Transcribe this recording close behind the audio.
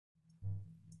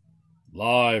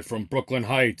Live from Brooklyn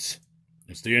Heights,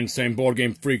 it's the Insane Board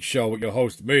Game Freak Show with your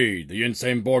host, me, the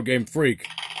Insane Board Game Freak.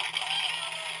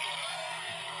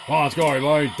 Come on, let's go,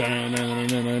 everybody.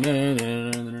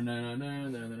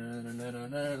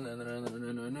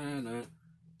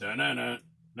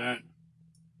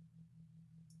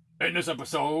 In this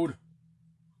episode,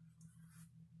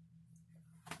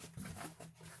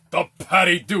 the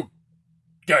Patty Duke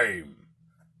game.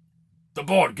 The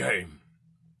board game.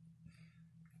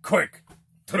 Quick,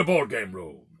 to the board game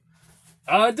room.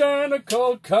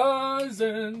 Identical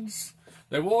cousins.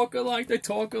 They walk alike, they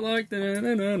talk alike.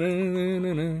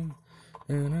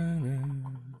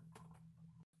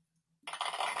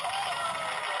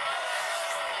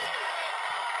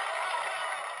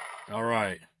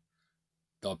 Alright.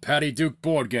 The Patty Duke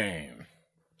board game.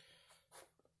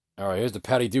 Alright, here's the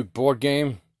Patty Duke board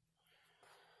game.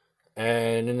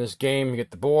 And in this game, you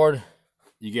get the board.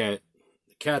 You get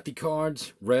the Kathy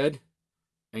cards, red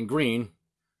and green.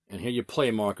 And here your play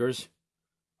markers.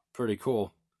 Pretty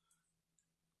cool.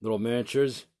 Little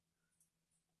miniatures.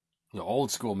 The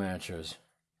old school miniatures.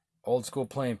 Old school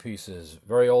playing pieces.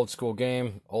 Very old school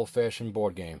game. Old fashioned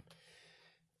board game.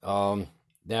 Now,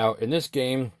 in this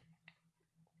game,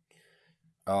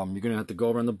 you're going to have to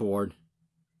go around the board.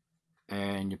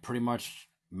 And you're pretty much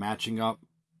matching up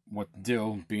what to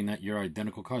do, being that you're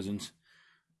identical cousins.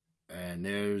 And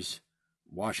there's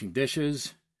washing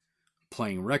dishes,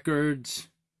 playing records,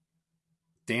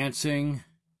 dancing,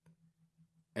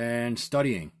 and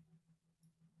studying.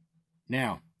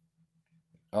 Now,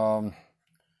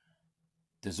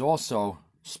 there's also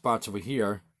spots over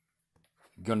here.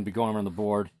 You're going to be going around the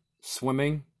board.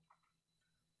 Swimming,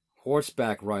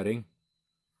 horseback riding,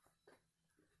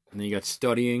 and then you got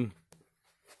studying,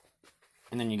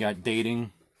 and then you got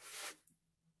dating,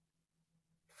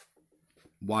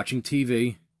 watching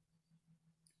TV,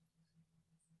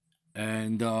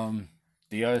 and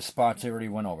the other spots I already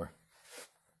went over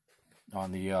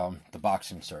on the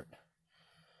box insert.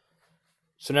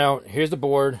 So now here's the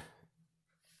board,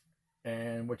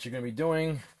 and what you're going to be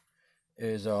doing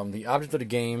is the object of the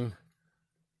game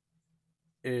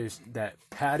is that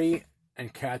Patty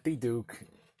and Kathy Duke,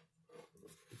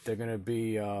 they're going to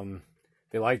be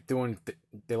they like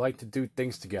to do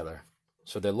things together.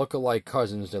 So they look alike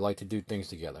cousins. They like to do things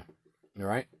together. All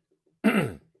right?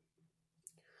 And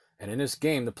in this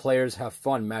game, the players have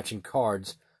fun matching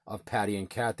cards of Patty and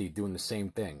Kathy doing the same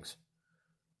things.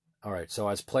 All right, so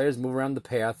as players move around the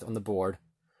path on the board,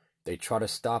 they try to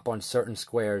stop on certain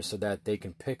squares so that they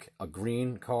can pick a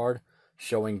green card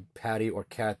showing Patty or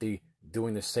Kathy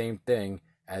doing the same thing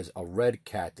as a red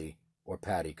Kathy or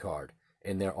Patty card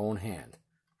in their own hand.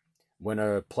 When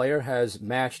a player has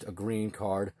matched a green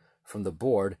card from the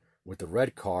board with the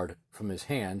red card from his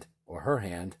hand or her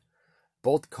hand,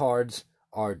 both cards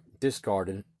are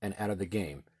discarded and out of the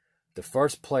game. The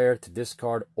first player to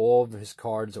discard all of his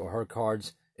cards or her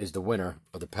cards is the winner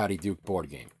of the Patty Duke board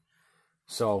game.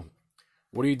 So,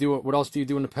 what do you do? What else do you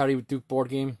do in the Patty Duke board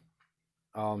game?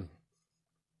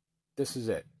 This is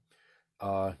it.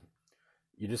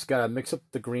 You just gotta mix up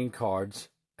the green cards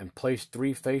and place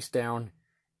 3 face down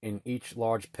in each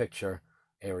large picture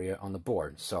area on the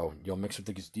board. So you'll mix up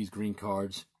these green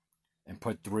cards and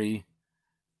put 3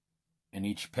 in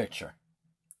each picture.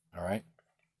 All right.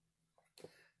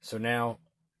 So now,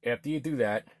 after you do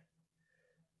that,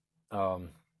 the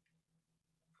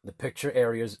picture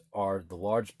areas are the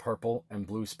large purple and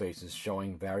blue spaces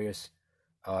showing various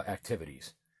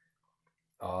activities.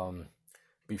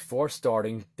 Before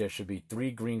starting, there should be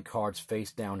 3 green cards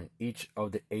face down in each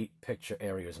of the 8 picture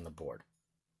areas on the board.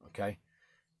 Okay?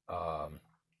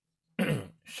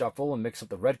 Shuffle and mix up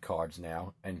the red cards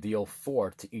now and deal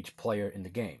 4 to each player in the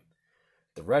game.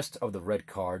 The rest of the red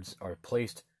cards are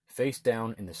placed face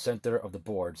down in the center of the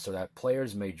board so that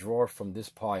players may draw from this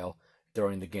pile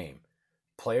during the game.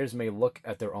 Players may look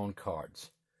at their own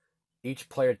cards. Each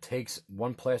player takes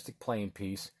 1 plastic playing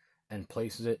piece and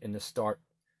places it in the start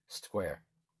square.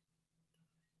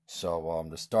 So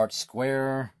the start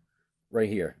square right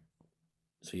here.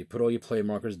 So you put all your play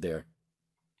markers there.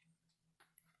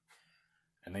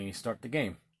 And then you start the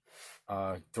game.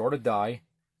 Throw the die,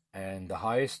 and the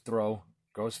highest throw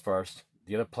goes first.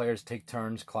 The other players take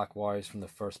turns clockwise from the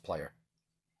first player.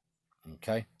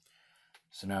 Okay?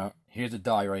 So now, here's the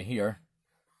die right here.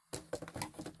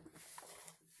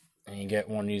 And you get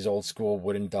one of these old school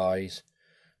wooden dies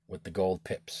with the gold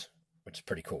pips, which is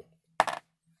pretty cool.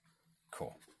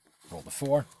 Cool. Roll the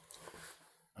 4.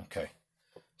 Okay.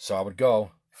 So I would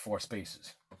go 4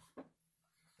 spaces.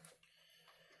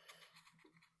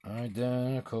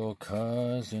 Identical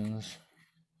cousins.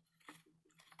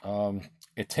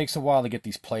 It takes a while to get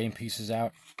these playing pieces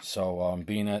out, so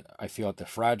being that I feel that they're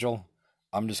fragile,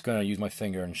 I'm just going to use my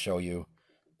finger and show you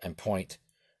and point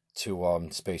to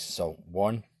spaces. So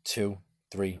 1, 2,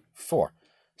 3, 4.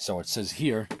 So it says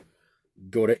here,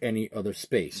 go to any other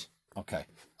space. Okay,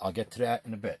 I'll get to that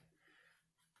in a bit.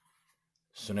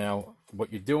 So now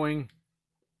what you're doing,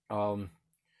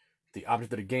 the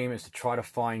object of the game is to try to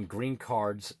find green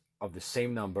cards of the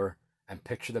same number and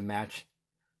picture the match,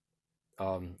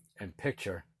 and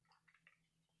picture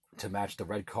to match the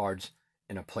red cards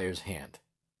in a player's hand.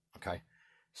 Okay,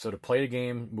 so to play the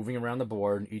game, moving around the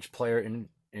board, each player in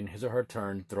his or her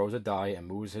turn throws a die and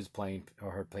moves his playing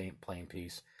or her playing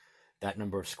piece that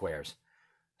number of squares.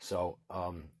 So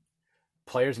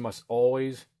players must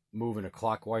always move in a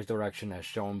clockwise direction as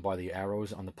shown by the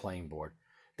arrows on the playing board.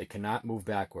 They cannot move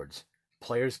backwards.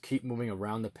 Players keep moving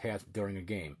around the path during a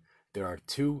game. There are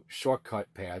 2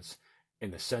 shortcut paths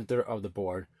in the center of the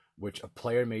board, which a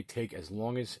player may take as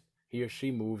long as he or she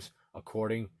moves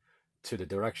according to the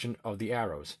direction of the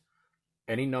arrows.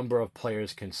 Any number of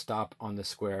players can stop on the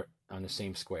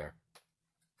same square.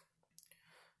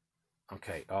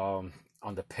 Okay, on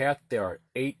the path there are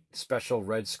 8 special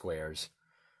red squares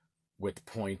with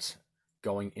points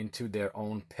going into their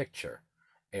own picture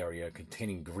area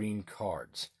containing green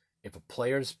cards. If a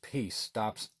player's piece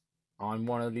stops on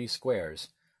one of these squares,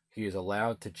 he is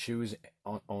allowed to choose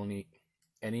only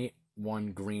any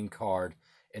one green card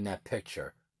in that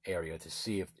picture area to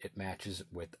see if it matches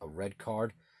with a red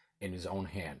card in his own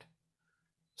hand.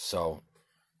 So,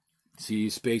 see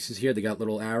these spaces here? They got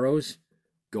little arrows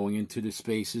going into the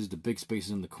spaces, the big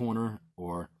spaces in the corner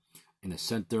or in the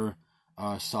center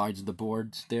sides of the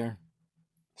boards there.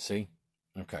 See?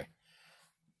 Okay.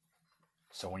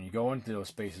 So when you go into those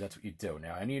spaces, that's what you do.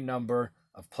 Now, any number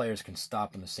of players can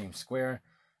stop in the same square,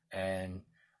 and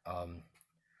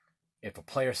if a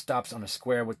player stops on a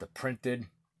square with the printed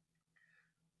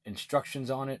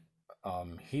instructions on it,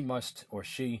 he must or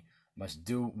she must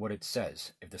do what it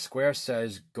says. If the square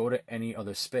says go to any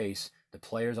other space, the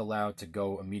player is allowed to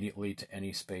go immediately to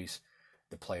any space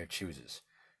the player chooses.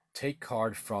 Take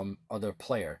card from other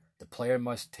player. The player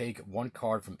must take 1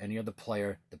 card from any other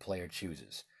player the player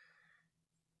chooses.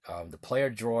 The player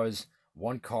draws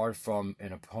 1 card from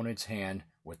an opponent's hand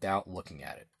without looking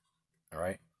at it. All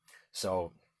right?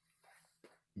 So,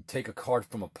 you take a card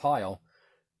from a pile.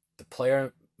 The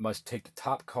player must take the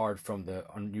top card from the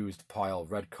unused pile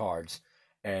of red cards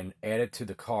and add it to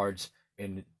the cards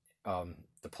in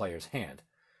the player's hand.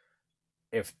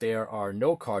 If there are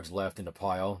no cards left in the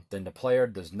pile, then the player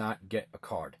does not get a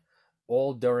card.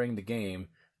 All during the game,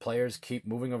 players keep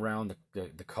moving around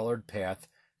the colored path,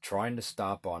 trying to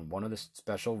stop on one of the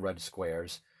special red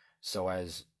squares so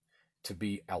as to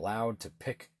be allowed to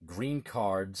pick green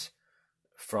cards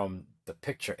from the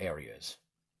picture areas.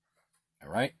 All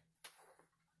right?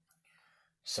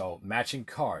 So, matching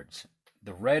cards.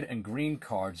 The red and green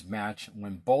cards match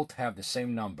when both have the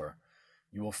same number.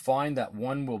 You will find that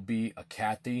one will be a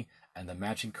Kathy and the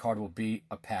matching card will be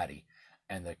a Patty,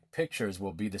 and the pictures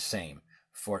will be the same.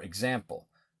 For example,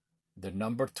 the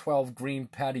number 12 green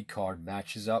Patty card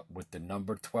matches up with the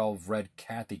number 12 red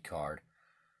Kathy card,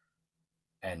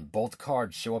 and both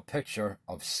cards show a picture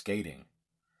of skating.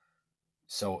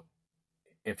 So,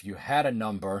 if you had a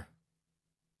number,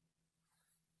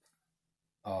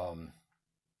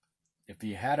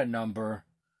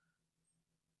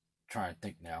 trying to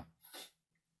think now,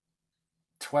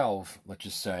 12, let's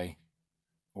just say,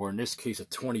 or in this case a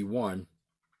 21,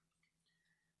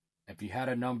 if you had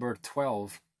a number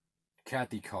 12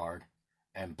 Kathy card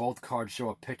and both cards show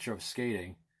a picture of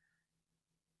skating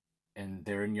and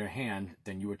they're in your hand,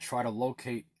 then you would try to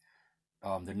locate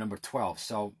the number 12.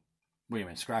 So, wait a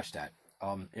minute, scratch that.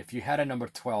 If you had a number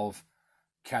 12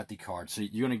 Kathy card, so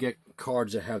you're going to get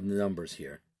cards that have the numbers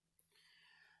here.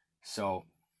 So,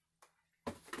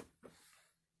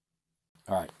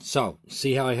 alright, so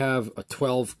see how I have a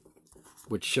 12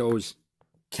 which shows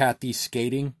Kathy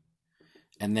skating,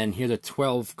 and then here's a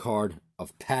 12 card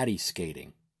of Patty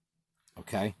skating.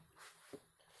 Okay?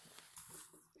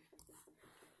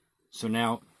 So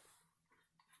now,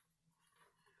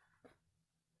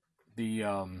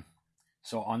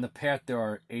 so on the path there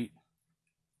are 8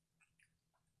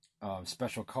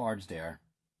 special cards there.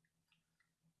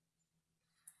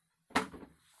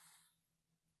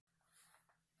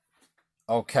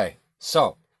 Okay,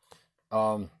 so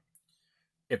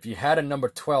if you had a number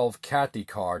 12 Kathy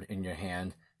card in your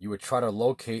hand, you would try to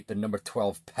locate the number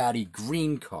 12 Patty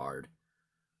green card,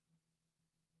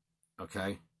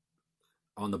 okay,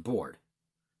 on the board.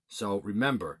 So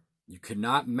remember, you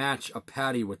cannot match a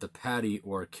Patty with a Patty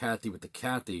or a Kathy with a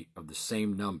Kathy of the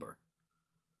same number.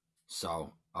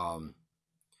 So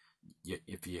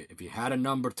if you had a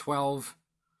number 12,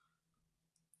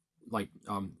 like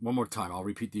one more time, I'll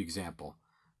repeat the example.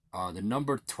 The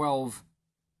number 12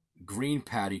 green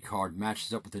Patty card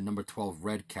matches up with the number 12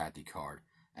 red Kathy card,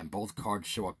 and both cards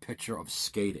show a picture of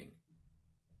skating.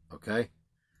 Okay?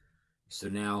 So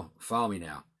now, follow me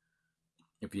now.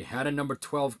 If you had a number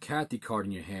 12 Kathy card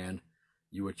in your hand,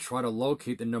 you would try to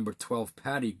locate the number 12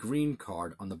 Patty green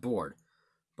card on the board.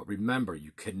 But remember,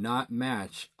 you cannot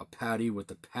match a Patty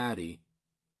with a Patty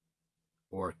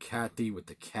or a Kathy with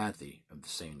the Kathy of the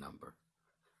same number.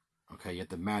 Okay, you have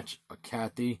to match a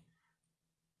Kathy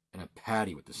and a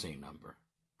Patty with the same number.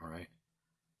 All right,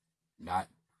 not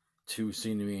two of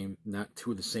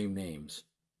the same names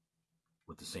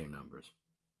with the same numbers.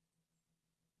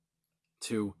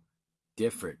 Two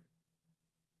different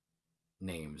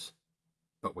names,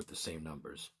 but with the same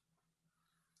numbers.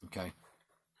 Okay,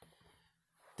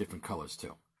 different colors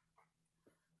too.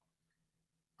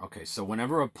 Okay, so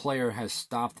whenever a player has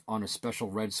stopped on a special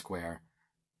red square,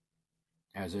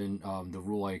 as in the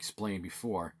rule I explained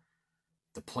before,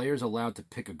 the player is allowed to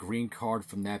pick a green card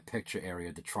from that picture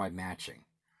area to try matching.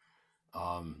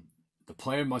 The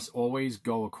player must always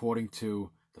go according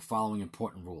to the following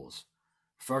important rules.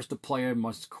 First, the player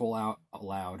must call out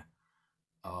aloud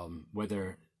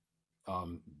whether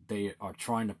they are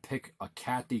trying to pick a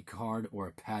Kathy card or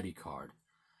a Patty card.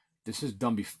 This is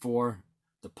done before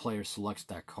the player selects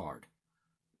that card.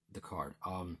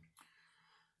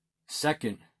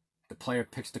 Second, the player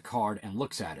picks the card and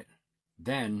looks at it.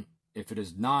 Then, if it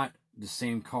is not the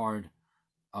same card,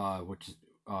 which is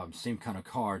same kind of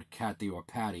card, Kathy or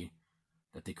Patty,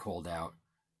 that they called out,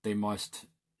 they must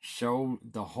show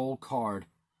the whole card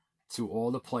to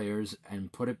all the players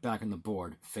and put it back on the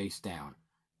board face down.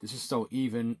 This is so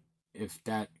even if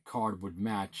that card would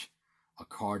match a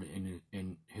card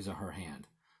in his or her hand.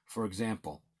 For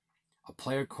example, a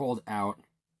player called out,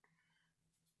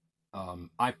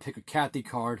 I pick a Kathy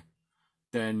card,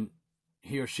 then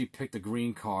he or she picked a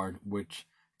green card, which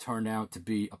turned out to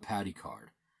be a Patty card.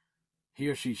 He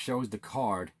or she shows the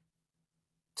card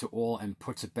to all and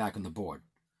puts it back on the board.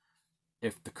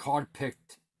 If the card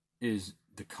picked is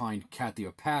the kind Kathy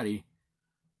or Patty,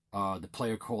 the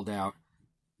player called out,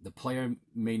 the player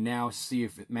may now see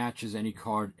if it matches any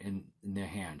card in their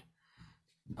hand.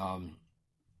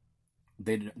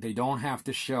 They don't have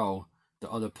to show the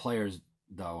other players,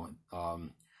 though,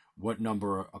 what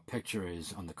number a picture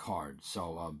is on the card.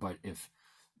 So, but if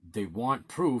they want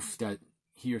proof that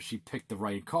he or she picked the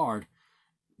right card,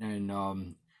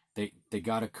 and they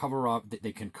got to cover up,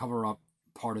 they can cover up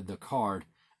part of the card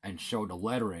and show the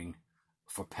lettering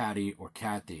for Patty or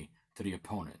Kathy to the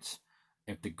opponents.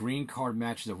 If the green card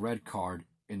matches a red card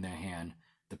in their hand,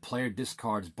 the player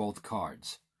discards both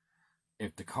cards.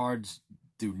 If the cards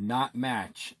do not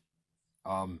match,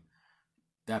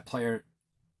 that player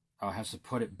has to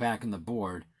put it back on the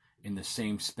board in the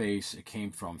same space it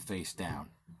came from, face down.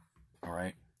 All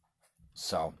right.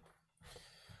 So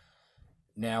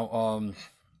now,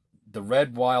 the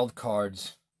red wild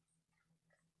cards,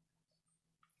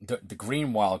 the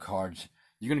green wild cards.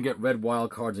 You're going to get red wild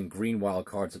cards and green wild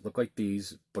cards that look like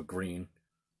these, but green.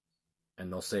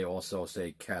 And they'll also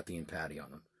say Kathy and Patty on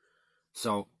them.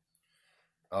 So,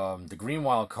 the green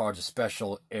wild cards are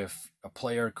special if a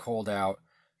player called out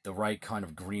the right kind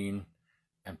of green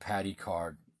and Patty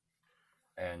card.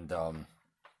 And, let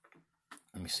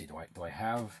me see, do I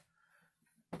have...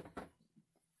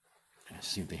 Let's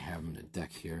see if they have them in the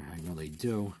deck here. I know they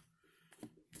do.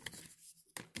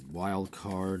 Wild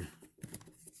card...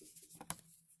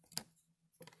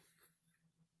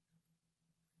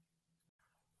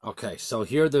 Okay, so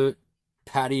here are the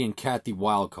Patty and Kathy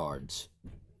wild cards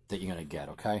that you're going to get,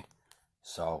 okay?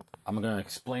 So, I'm going to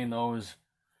explain those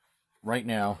right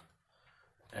now.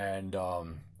 And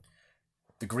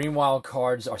the green wild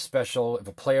cards are special. If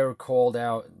a player called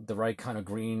out the right kind of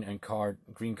green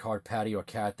card Patty or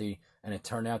Kathy, and it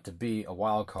turned out to be a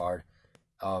wild card,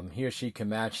 he or she can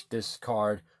match this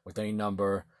card with any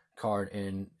number card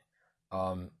in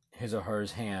his or her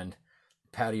hand,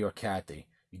 Patty or Kathy.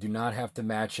 You do not have to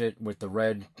match it with the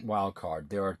red wild card.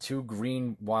 There are 2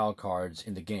 green wild cards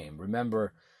in the game.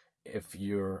 Remember, if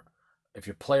your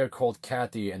player called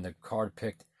Kathy and the card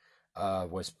picked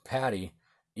was Patty,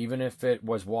 even if it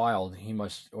was wild, he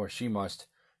must or she must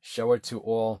show it to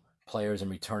all players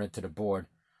and return it to the board.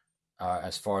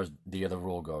 As far as the other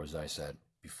rule goes, I said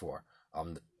before.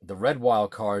 The red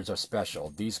wild cards are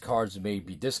special. These cards may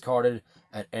be discarded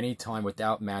at any time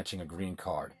without matching a green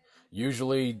card.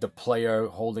 Usually, the player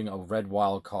holding a red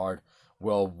wild card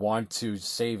will want to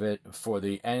save it for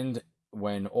the end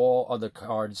when all other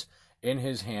cards in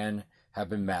his hand have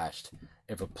been matched.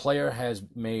 If a player has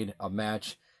made a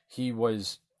match, he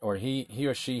or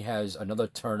she has another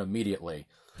turn immediately.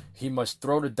 He must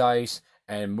throw the dice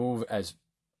and move as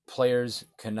players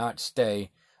cannot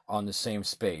stay on the same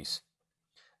space.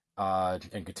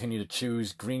 And continue to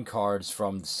choose green cards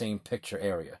from the same picture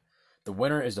area. The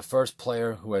winner is the first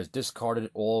player who has discarded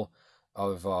all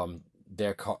of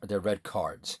their red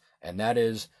cards, and that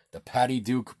is the Patty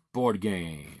Duke board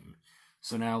game.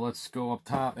 So now let's go up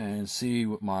top and see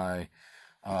what my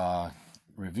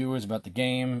review is about the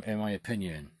game and my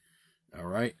opinion. All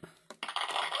right.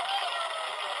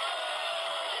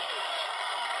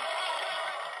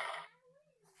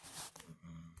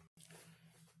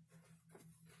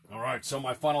 Alright, so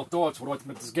my final thoughts. What do I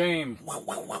think about this game?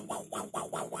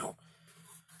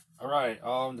 Alright,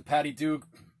 the Patty Duke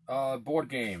board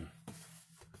game.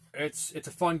 It's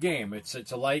a fun game. It's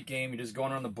a light game. You're just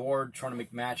going on the board, trying to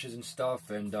make matches and stuff,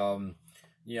 and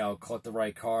you know, collect the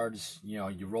right cards. You know,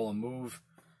 you roll and move,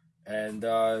 and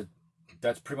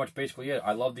that's pretty much basically it.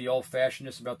 I love the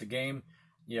old-fashionedness about the game.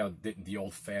 You know, the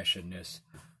old-fashionedness.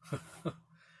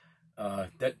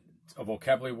 That's a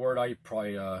vocabulary word I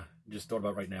probably just thought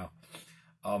about right now.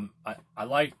 I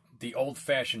like the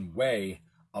old-fashioned way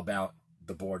about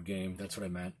the board game. That's what I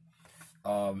meant.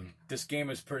 This game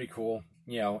is pretty cool.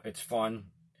 You know, it's fun.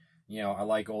 You know, I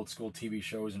like old school TV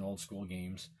shows and old school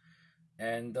games.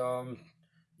 And,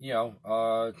 you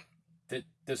know,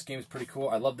 this game is pretty cool.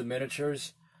 I love the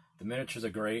miniatures. The miniatures are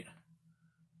great.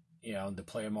 You know, the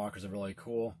player markers are really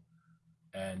cool.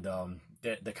 And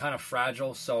they're kind of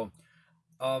fragile. So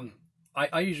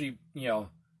I usually, you know,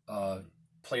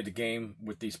 play the game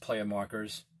with these player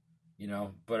markers, you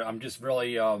know, but I'm just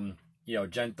really, you know,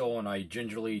 gentle, and I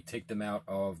gingerly take them out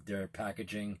of their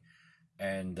packaging,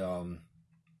 and,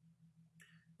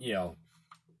 you know,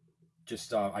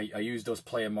 just, I use those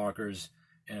player markers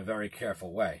in a very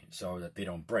careful way so that they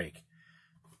don't break.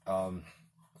 But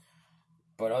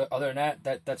other than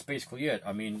that's basically it.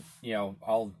 I mean, you know,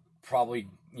 I'll probably,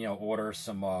 you know, order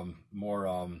some,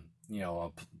 more, you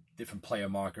know, different player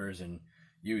markers and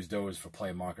use those for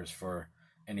player markers for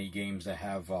any games that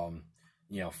have,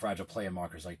 you know, fragile player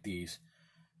markers like these.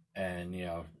 And, you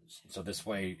know, so this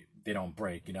way they don't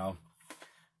break, you know.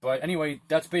 But anyway,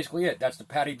 that's basically it. That's the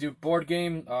Patty Duke board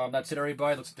game. That's it,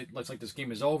 everybody. Looks like this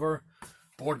game is over.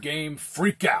 Board game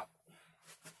freak out.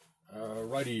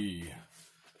 Alrighty.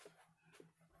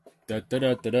 Da da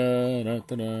da da da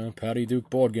da da. Patty Duke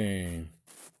board game.